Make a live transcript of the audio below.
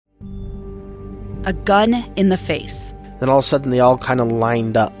a gun in the face. Then all of a sudden, they all kind of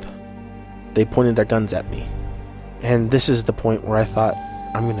lined up. They pointed their guns at me. And this is the point where I thought,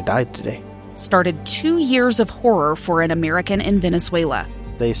 I'm going to die today. Started 2 years of horror for an American in Venezuela.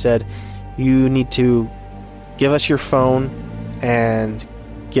 They said, you need to give us your phone and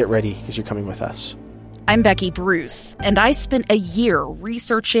get ready because you're coming with us. I'm Becky Bruce, and I spent a year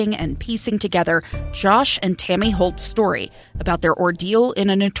researching and piecing together Josh and Tammy Holt's story about their ordeal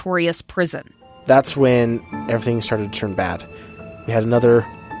in a notorious prison. That's when everything started to turn bad. We had another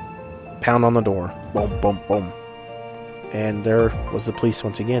pound on the door. Boom, boom, boom. And there was the police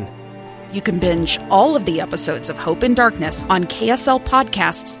once again. You can binge all of the episodes of Hope in Darkness on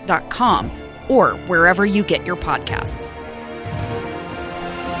KSLpodcasts.com or wherever you get your podcasts.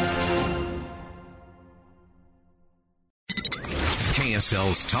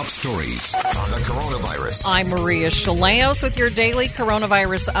 KSL's top stories on the coronavirus. I'm Maria Shilaos with your daily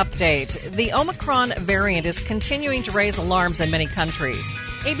coronavirus update. The Omicron variant is continuing to raise alarms in many countries.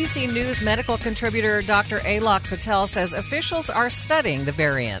 ABC News medical contributor Dr. Alok Patel says officials are studying the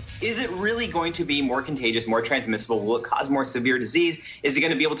variant. Is it really going to be more contagious, more transmissible? Will it cause more severe disease? Is it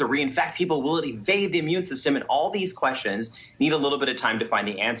going to be able to reinfect people? Will it evade the immune system? And all these questions need a little bit of time to find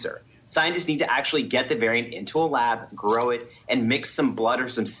the answer. Scientists need to actually get the variant into a lab, grow it, and mix some blood or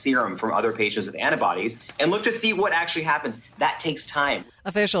some serum from other patients with antibodies and look to see what actually happens. That takes time.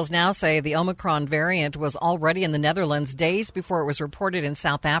 Officials now say the Omicron variant was already in the Netherlands days before it was reported in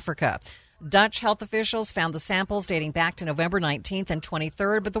South Africa. Dutch health officials found the samples dating back to November 19th and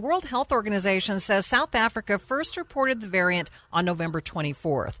 23rd, but the World Health Organization says South Africa first reported the variant on November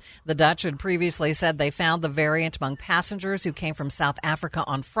 24th. The Dutch had previously said they found the variant among passengers who came from South Africa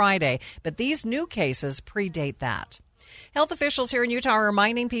on Friday, but these new cases predate that. Health officials here in Utah are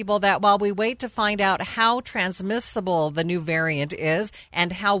reminding people that while we wait to find out how transmissible the new variant is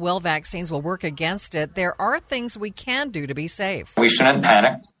and how well vaccines will work against it, there are things we can do to be safe. We shouldn't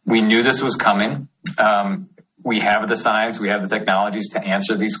panic. We knew this was coming. We have the science, we have the technologies to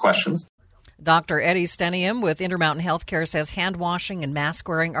answer these questions. Dr. Eddie Stenium with Intermountain Healthcare says hand washing and mask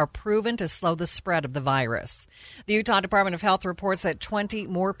wearing are proven to slow the spread of the virus. The Utah Department of Health reports that 20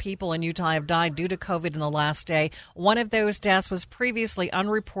 more people in Utah have died due to COVID in the last day. One of those deaths was previously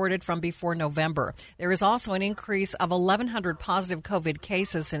unreported from before November. There is also an increase of 1,100 positive COVID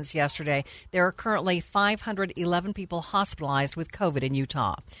cases since yesterday. There are currently 511 people hospitalized with COVID in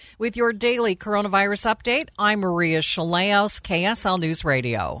Utah. With your daily coronavirus update, I'm Maria Shilaos, KSL News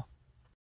Radio.